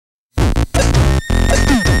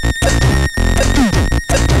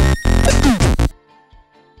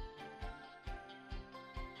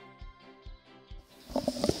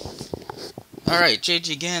Alright,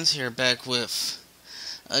 JG Gans here, back with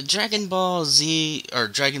a Dragon Ball Z, or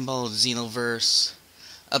Dragon Ball Xenoverse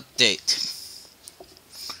update.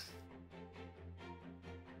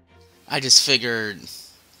 I just figured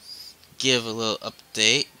give a little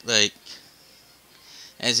update,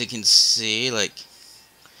 as you can see,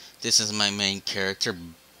 this is my main character,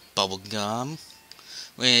 Bubblegum.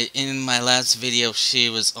 In my last video, she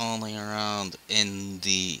was only around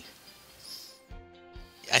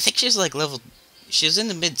I think she's she was in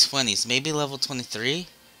the mid-20s, maybe level 23,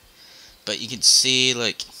 but you can see,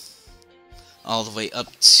 all the way up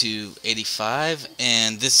to 85,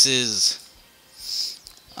 and this is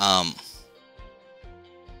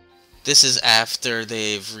after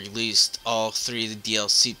they've released all three of the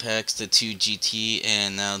DLC packs, the 2 GT,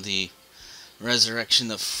 and now the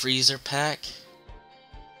Resurrection of Freezer pack.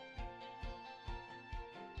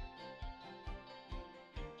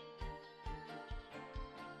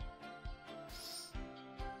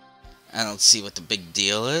 I don't see what the big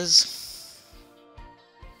deal is.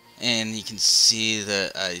 And you can see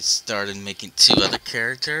that I started making 2 other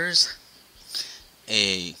characters.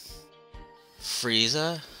 A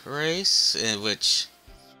Frieza race, in which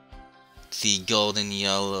the gold and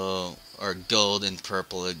yellow, or gold and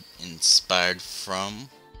purple, inspired from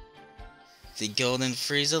the golden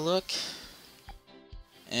Frieza look.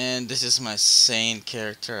 And this is my same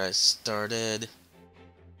character I started.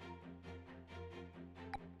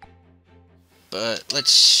 But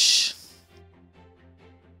let's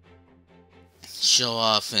show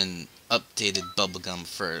off an updated Bubblegum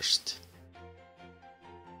first.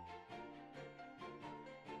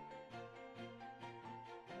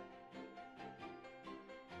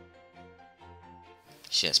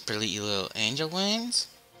 She has pretty little angel wings.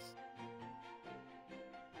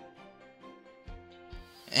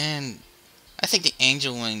 And I think the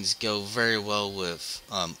angel wings go very well with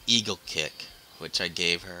Eagle Kick, which I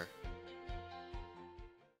gave her.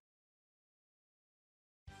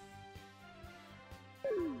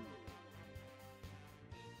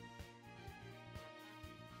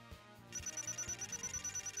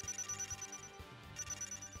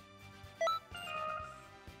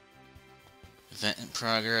 Event in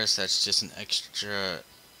progress, that's just an extra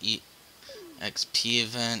XP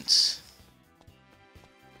event.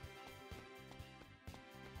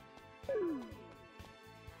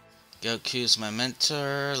 Goku's my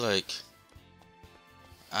mentor,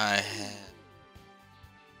 I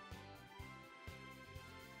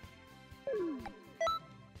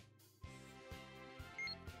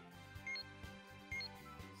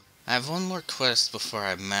have one more quest before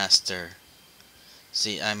I master.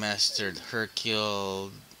 See, I mastered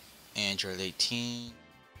Hercule, Android 18,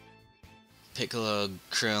 Piccolo,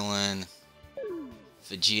 Krillin,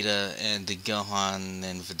 Vegeta, and the Gohan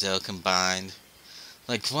and Videl combined.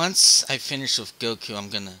 Once I finish with Goku, I'm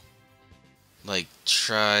gonna,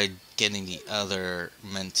 try getting the other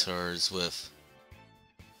mentors with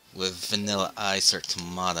Vanilla Ice or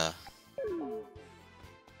Tamada.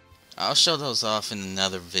 I'll show those off in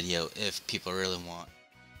another video if people really want.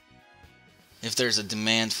 If there's a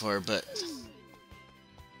demand for it, but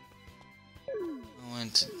I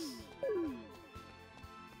want to...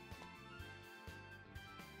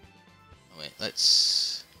 Wait,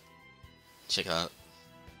 let's check out.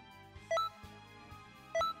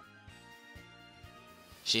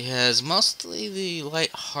 She has mostly the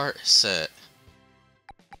light heart set.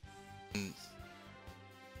 And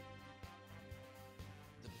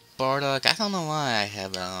the Bardock, I don't know why I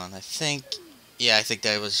have that on. I think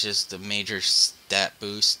that was just a major stat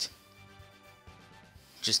boost.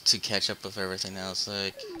 Just to catch up with everything else,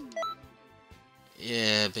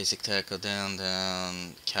 yeah, basic tackle, down,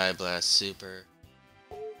 Kai Blast, super.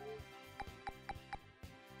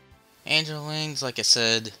 Angel Wings, like I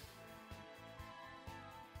said.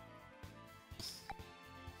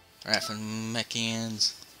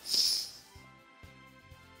 Mechians.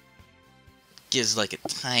 Gives a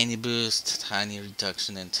tiny boost, tiny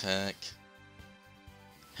reduction in attack.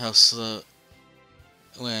 Health slow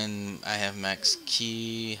when I have max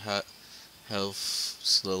ki. Health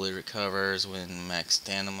slowly recovers when max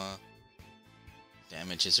stamina.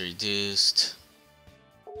 Damage is reduced.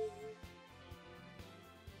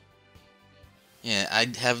 Yeah,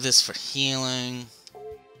 I'd have this for healing.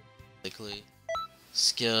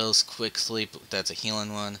 Skills, quick sleep, that's a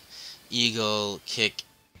healing one. Eagle Kick.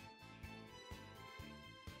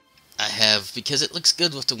 I have, because it looks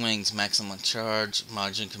good with the wings, maximum charge,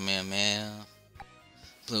 Majin Kamehameha,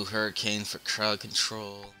 Blue Hurricane for crowd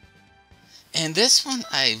control. And this one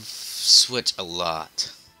I've switched a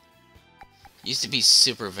lot. Used to be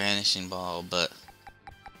Super Vanishing Ball, but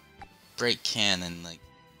Break Cannon,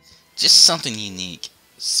 just something unique.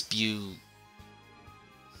 Spew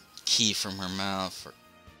key from her mouth,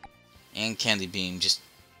 and candy beam. Just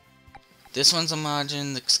this one's a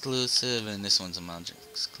Majin exclusive, and this one's a Majin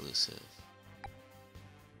exclusive.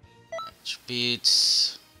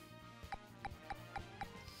 Attributes.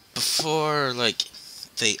 Before, like,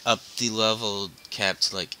 they upped the level cap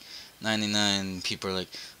to like 99, people are like,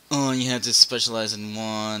 oh, you have to specialize in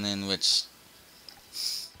one, in which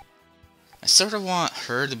I sort of want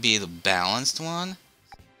her to be the balanced one,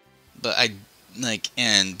 but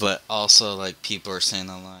but also, like, people are saying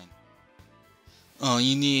online, oh,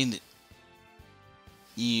 you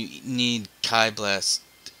need Kai Blast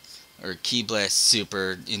or Ki Blast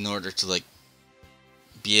Super in order to, like,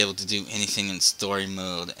 be able to do anything in story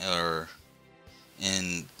mode or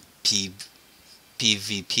in PvP,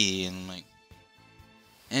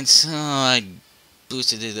 and so I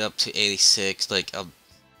boosted it up to 86.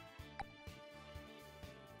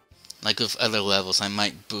 Like with other levels, I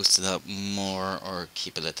might boost it up more or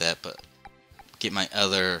keep it at that, but get my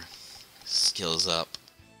other skills up.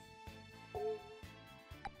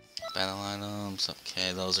 Battle items,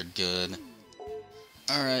 okay, those are good.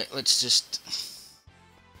 Alright, let's just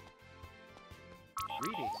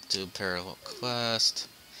do parallel quest.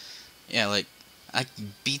 Yeah, like, I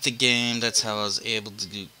beat the game, that's how I was able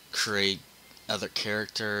to create other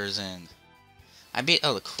characters, and I beat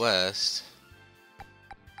all the quests.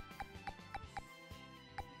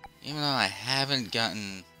 Even though I haven't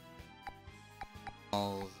gotten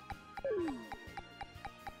all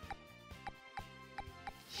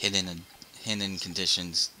hidden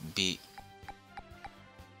conditions beat.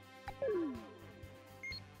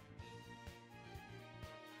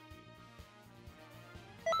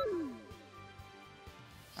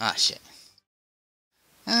 Ah, shit.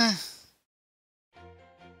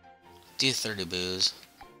 Do 30 boos.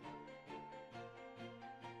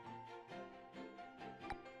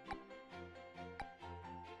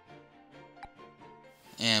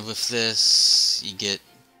 And with this, you get,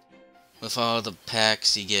 with all the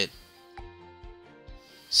packs, you get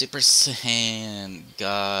Super Saiyan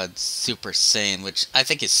God Super Saiyan, which I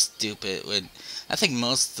think is stupid. I think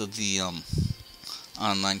most of the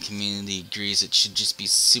online community agrees it should just be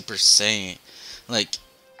Super Saiyan. Like,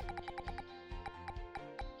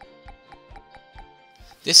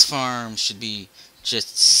 this farm should be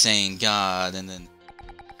just Saiyan God, and then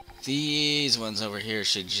these ones over here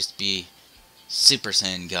should just be Super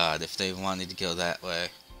Saiyan God if they wanted to go that way.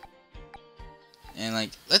 And,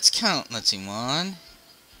 like, let's count. Let's see, 1,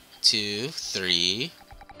 2, 3,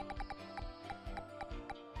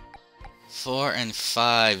 4, and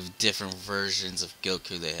 5 different versions of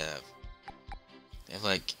Goku they have. They have,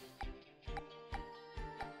 like,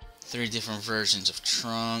 3 different versions of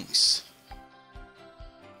Trunks.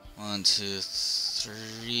 1, 2,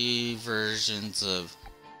 3 versions of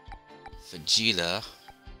Vegeta.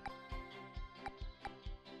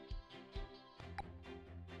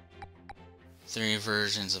 3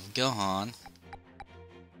 versions of Gohan.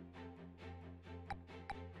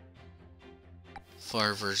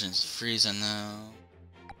 4 versions of Frieza now.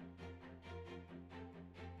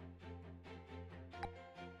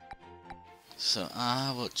 So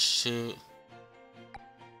I will shoot.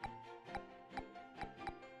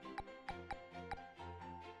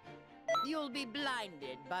 You'll be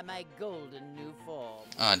blinded by my golden new form.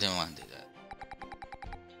 Oh, I didn't want to do that.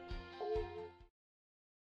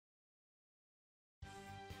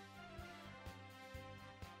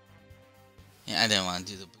 Yeah, I didn't want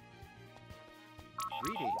to do the...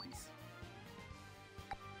 Greetings.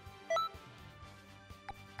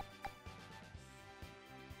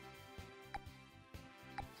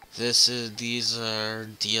 These are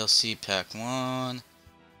DLC Pack 1.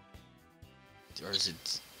 Or is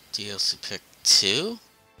it DLC Pack 2?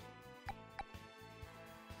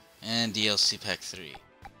 And DLC Pack 3.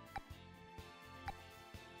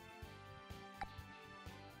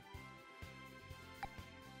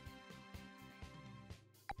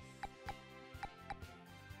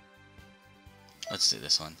 Let's do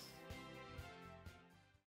this one.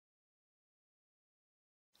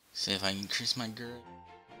 See if I can increase my girth.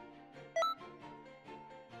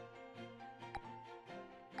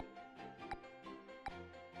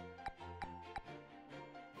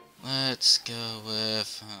 Let's go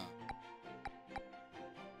with...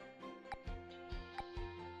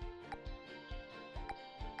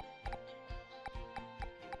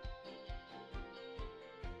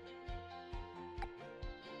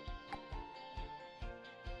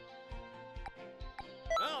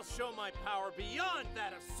 I'll show my power beyond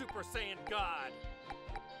that of Super Saiyan God!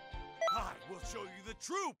 I will show you the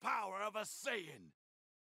true power of a Saiyan!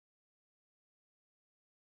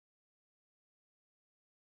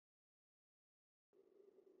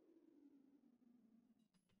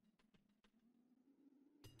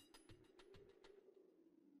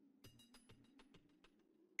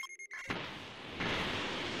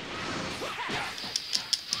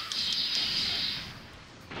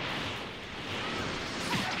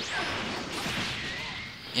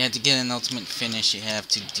 Yeah, to get an ultimate finish, you have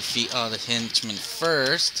to defeat all the henchmen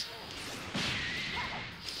first.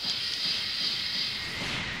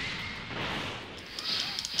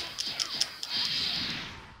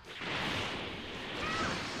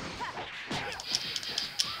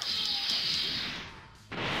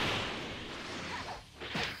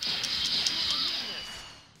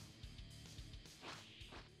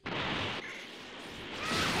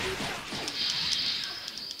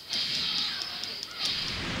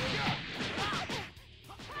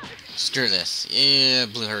 Screw this. Yeah,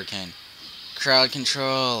 Blue Hurricane. Crowd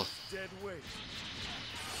control. Dead weight.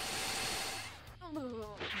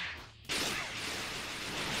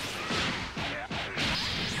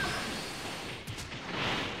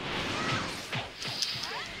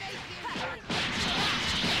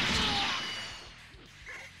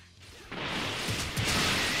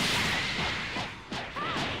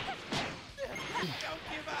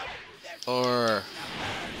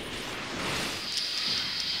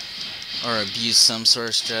 Or abuse some sort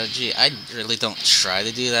of strategy. I really don't try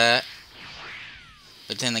to do that.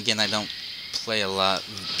 But then again, I don't play a lot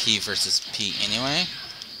P versus P anyway.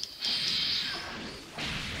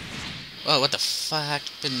 Whoa, what the fuck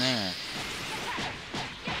happened there?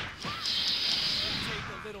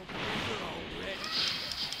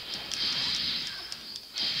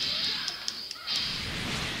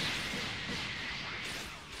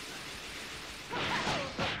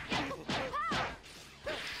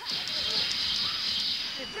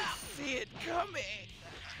 See it coming.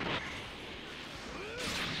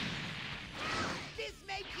 This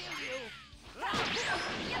may kill you.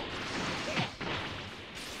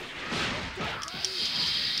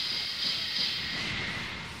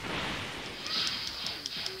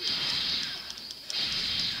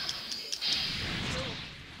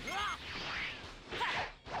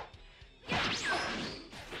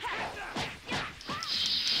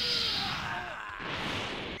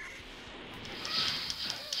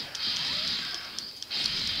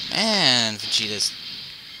 Man, Vegeta's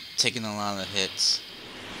taking a lot of hits.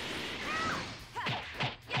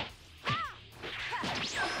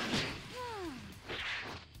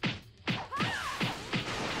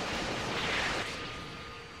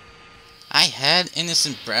 I had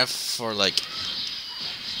Innocent Breath for like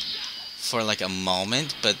a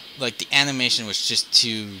moment, but like the animation was just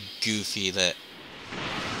too goofy that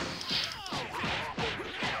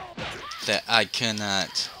I could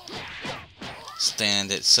not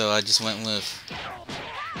stand it, so I just went with,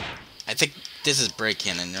 I think this is Break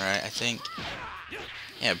Cannon, right? I think,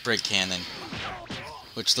 yeah, Break Cannon,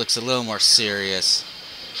 which looks a little more serious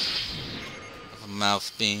of a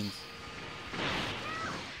mouth beam.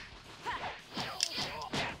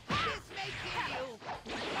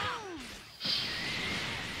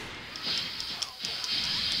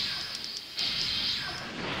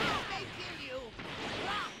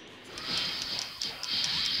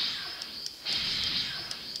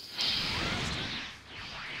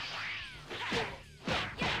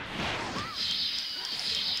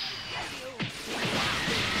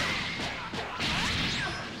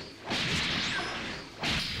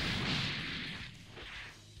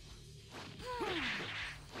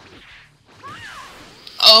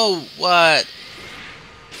 Oh, what?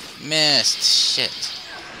 Missed. Shit.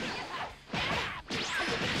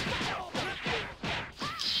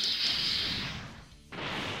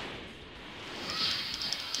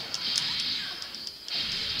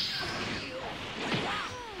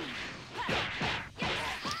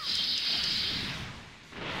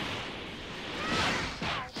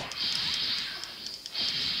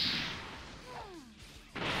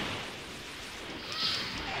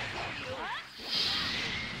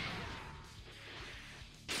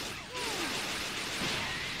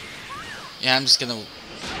 Yeah, I'm just gonna...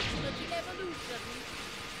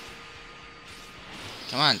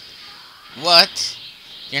 Come on. What?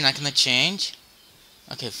 You're not gonna change?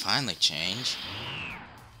 Okay, finally change.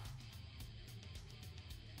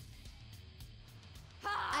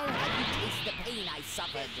 I'll have you taste the pain I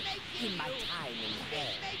suffered in my time in hell.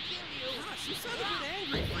 Gosh, you sound a bit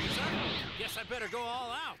angry, Frieza. Guess I better go all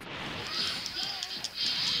out.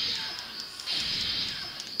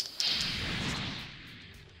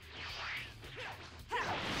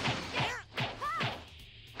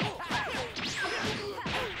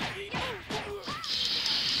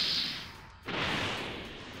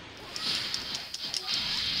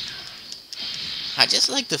 I just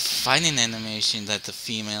like the fighting animation that the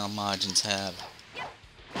female Majins have.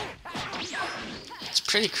 It's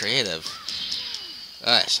pretty creative.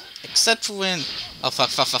 Except for when... Oh,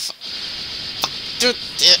 fuck. Dude,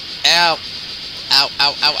 ow.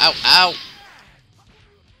 Ow.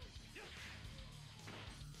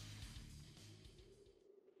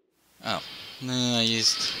 No, I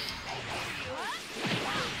used...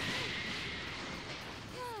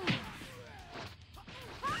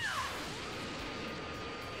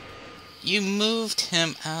 You moved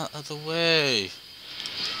him out of the way.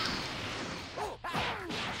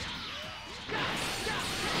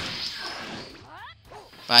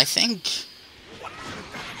 But I think...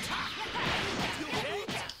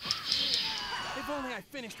 If only I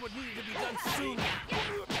finished what needed to be done sooner.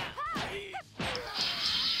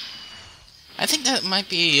 I think that might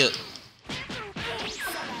be...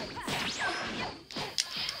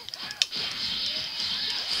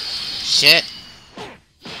 Shit.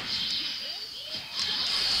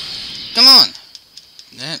 Come on.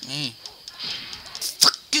 Let me...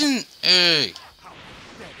 Fucking A.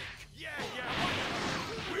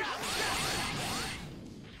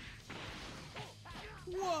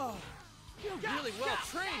 Whoa! You're really well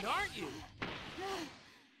trained, aren't you?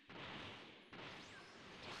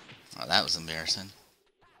 Oh, that was embarrassing.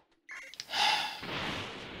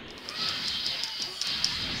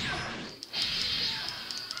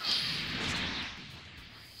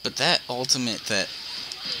 But that ultimate that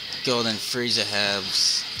Golden Frieza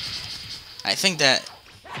has, I think that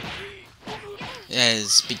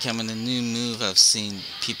is becoming a new move I've seen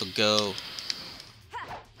people go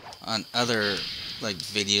on other like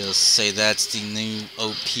videos say that's the new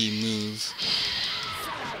OP move.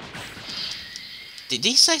 Did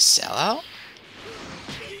he say sellout?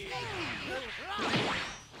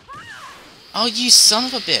 Oh, you son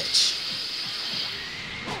of a bitch.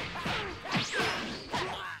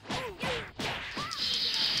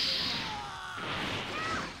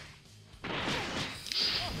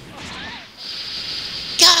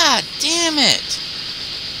 God damn it!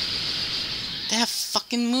 That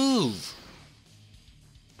fucking move.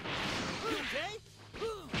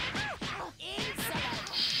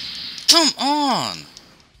 Come on!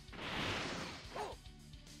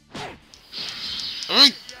 Oi.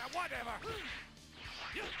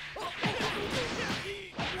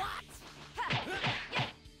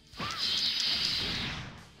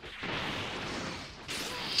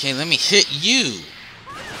 Okay, let me hit you.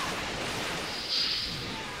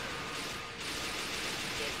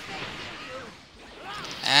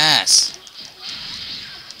 Ass.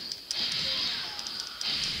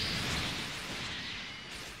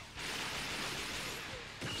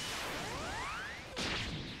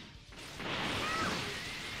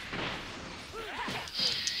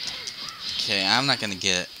 Okay, I'm not gonna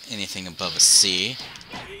get anything above a C.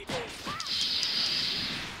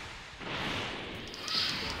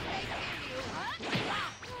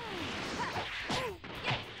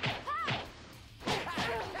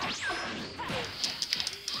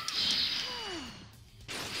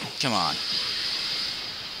 Come on.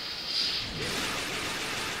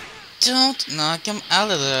 Don't knock him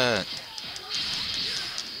out of that.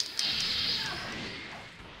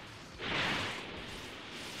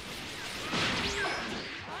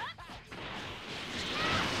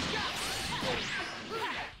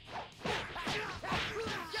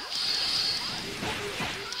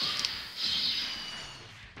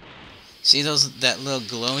 See that little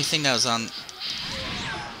glowy thing that was on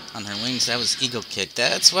her wings? That was Eagle Kick.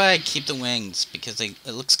 That's why I keep the wings, because it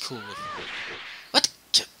looks cool. What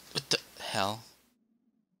the hell?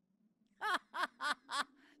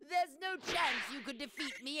 There's no chance you could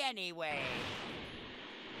defeat me anyway.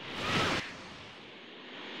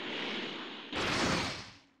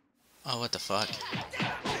 Oh, what the fuck?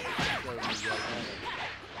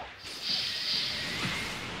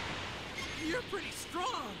 You're pretty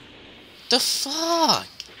strong. The fuck?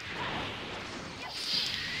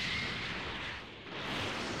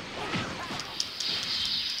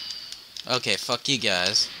 Okay, fuck you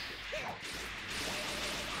guys.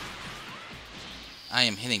 I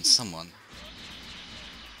am hitting someone.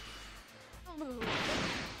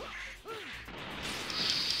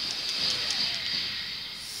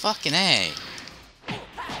 Fucking A.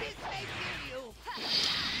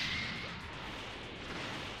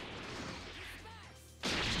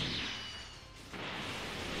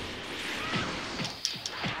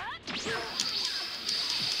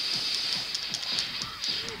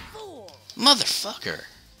 Motherfucker.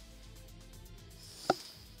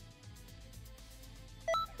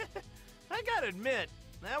 I gotta admit,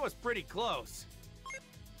 that was pretty close.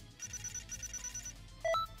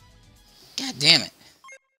 God damn it.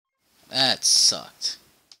 That sucked.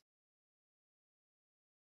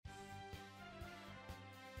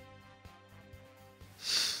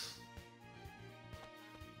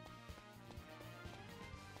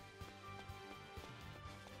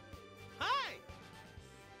 Hi!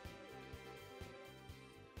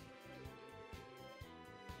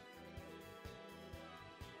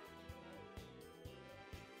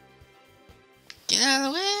 Get out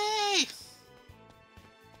of the way!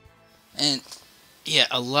 And yeah,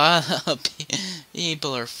 a lot of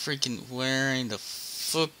people are freaking wearing the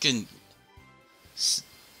fucking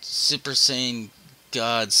Super Saiyan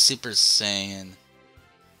God Super Saiyan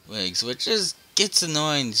wigs, which just gets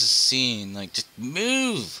annoying just seeing. Like, just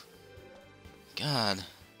move! God.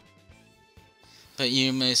 But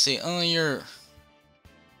you may say, oh, your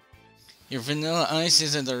Vanilla Ice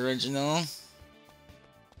isn't original.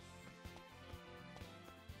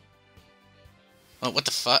 Oh, what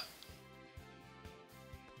the fuck?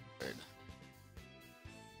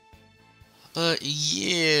 But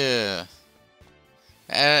yeah.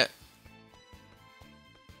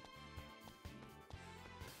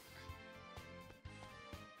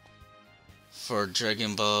 For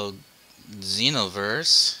Dragon Ball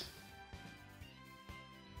Xenoverse.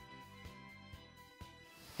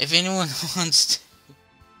 If anyone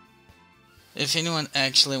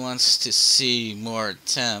actually wants to see more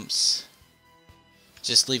attempts,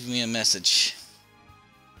 just leave me a message.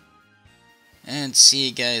 And see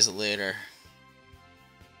you guys later.